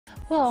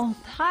Well,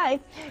 hi.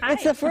 Hi.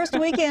 It's the first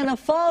weekend of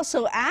fall,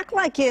 so act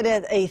like it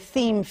at a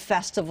theme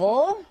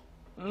festival.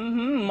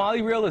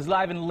 Molly Real is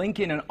live in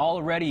Lincoln and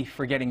already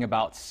forgetting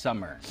about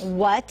summer.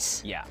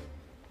 What? Yeah.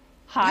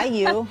 Hi,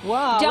 you.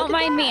 Wow. Don't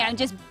mind me. I'm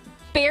just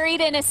buried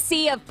in a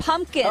sea of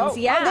pumpkins. Oh.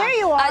 Yeah. Oh, there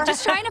you are.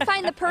 Just trying to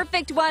find the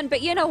perfect one,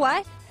 but you know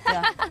what?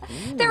 Yeah.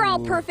 They're all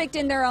perfect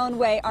in their own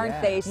way,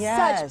 aren't they?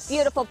 Yes. Such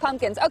beautiful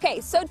pumpkins.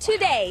 Okay, so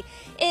today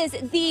is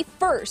the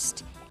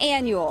first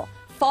annual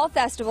Fall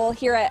Festival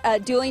here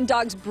at Dueling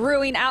Dogs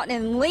Brewing out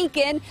in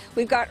Lincoln.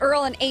 We've got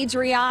Earl and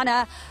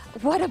Adriana.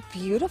 What a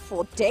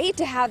beautiful day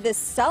to have this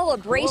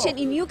celebration.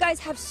 Whoa. And you guys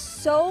have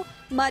so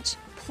much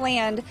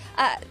planned,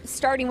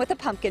 starting with a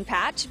pumpkin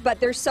patch, but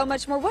there's so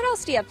much more. What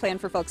else do you have planned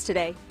for folks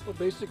today? Well,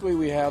 basically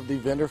we have the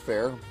vendor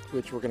fair,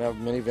 which we're going to have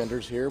many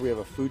vendors here. We have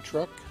a food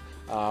truck.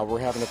 We're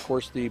having, of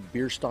course, the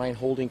beer stein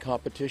holding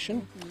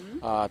competition.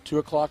 2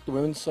 o'clock the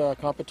women's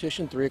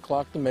competition, 3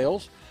 o'clock the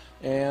males.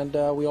 And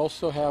we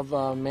also have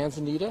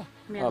Manzanita,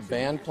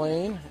 band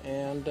playing,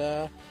 and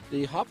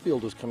the hop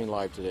field is coming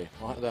live today,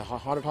 the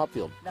haunted hop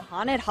field. The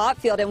haunted hop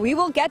field, and we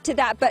will get to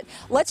that, but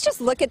let's just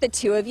look at the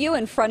two of you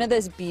in front of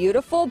this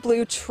beautiful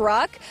blue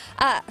truck.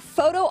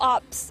 Photo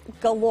ops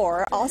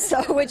galore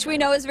also, which we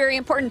know is very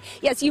important.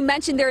 Yes, you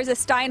mentioned there is a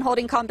stein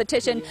holding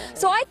competition,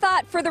 so I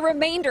thought for the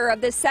remainder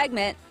of this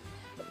segment,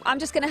 I'm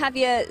just going to have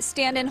you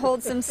stand and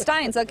hold some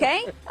steins,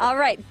 okay? All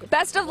right.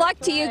 Best of luck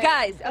to you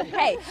guys.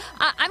 Okay.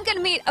 I'm going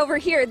to meet over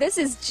here. This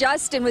is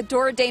Justin with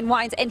Dordain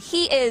Wines, and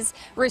he is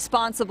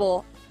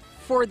responsible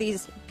for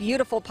these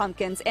beautiful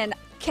pumpkins. And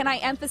can I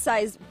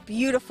emphasize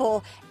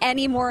beautiful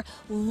anymore?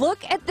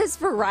 Look at this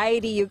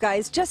variety, you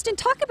guys. Justin,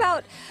 talk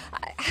about...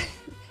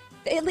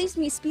 it leaves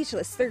me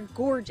speechless. They're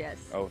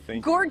gorgeous. Oh, thank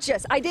you.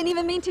 Gorgeous. I didn't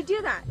even mean to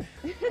do that.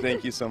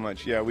 Thank you so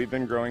much. Yeah, we've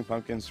been growing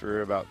pumpkins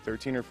for about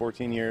 13 or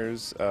 14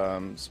 years.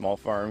 Small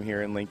farm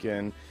here in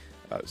Lincoln.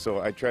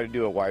 So I try to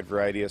do a wide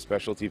variety of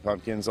specialty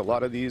pumpkins. A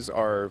lot of these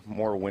are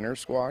more winter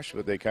squash,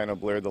 but they kind of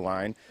blur the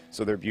line.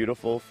 So they're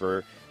beautiful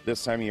for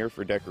this time of year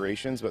for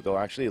decorations, but they'll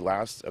actually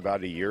last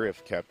about a year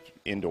if kept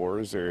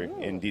indoors or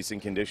in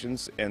decent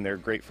conditions. And they're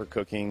great for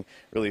cooking,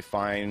 really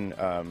fine,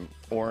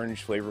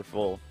 orange,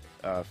 flavorful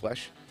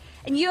flesh.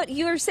 And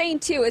you were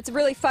saying, too, it's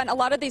really fun. A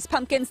lot of these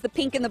pumpkins, the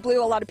pink and the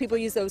blue, a lot of people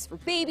use those for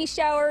baby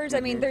showers.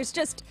 I mean, there's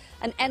just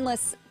an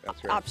endless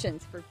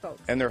options for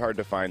folks. And they're hard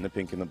to find, the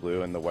pink and the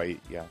blue and the white,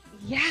 yeah.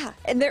 Yeah,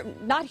 and they're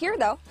not here,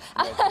 though.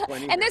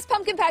 Plenty And this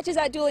pumpkin patch is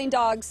at Dueling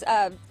Dogs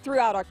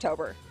throughout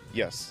October.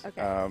 Yes.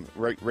 Okay.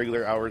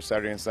 Regular hours,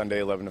 Saturday and Sunday,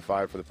 11 to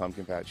 5 for the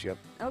pumpkin patch, yep.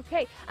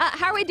 Okay.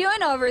 How are we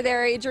doing over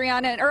there,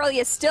 Adriana and Earl?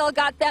 You still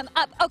got them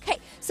up. Okay,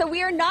 so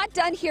we are not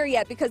done here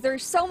yet because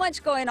there's so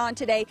much going on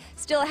today.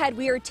 Still ahead,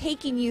 we are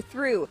taking you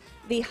through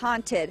the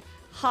haunted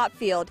hop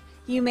field.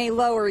 You may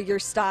lower your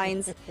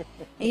steins.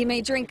 You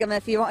may drink them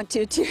if you want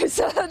to, too,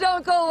 so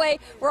don't go away.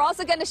 We're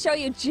also going to show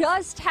you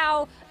just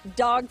how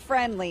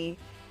dog-friendly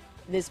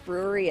this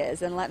brewery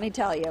is, and let me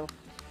tell you,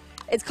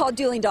 it's called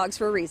Dueling Dogs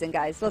for a reason,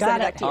 guys. We'll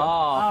send it back to you. Oh,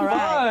 All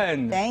right.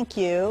 fun. Thank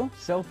you.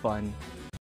 So fun.